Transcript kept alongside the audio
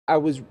I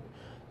was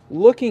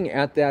looking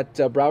at that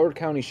Broward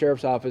County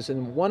Sheriff's Office,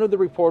 and one of the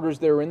reporters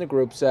there in the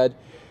group said,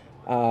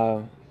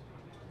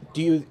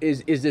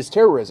 is this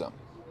terrorism?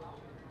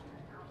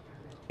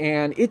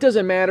 And it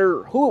doesn't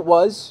matter who it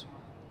was,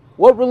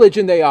 what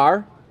religion they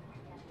are,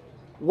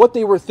 what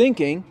they were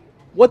thinking,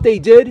 what they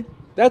did,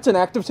 that's an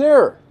act of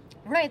terror.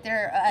 Right.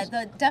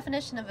 The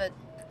definition of a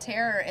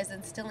terror is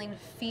instilling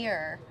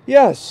fear.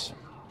 Yes.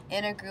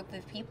 In a group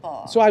of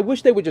people. So I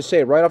wish they would just say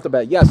it right off the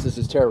bat, yes, this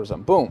is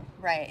terrorism. Boom.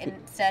 Right. And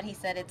instead he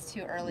said it's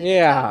too early.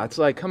 Yeah, it's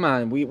like, come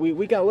on,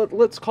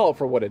 let's call it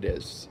for what it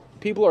is.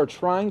 People are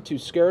trying to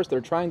scare us,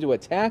 they're trying to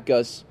attack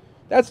us.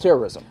 That's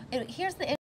terrorism. Here's the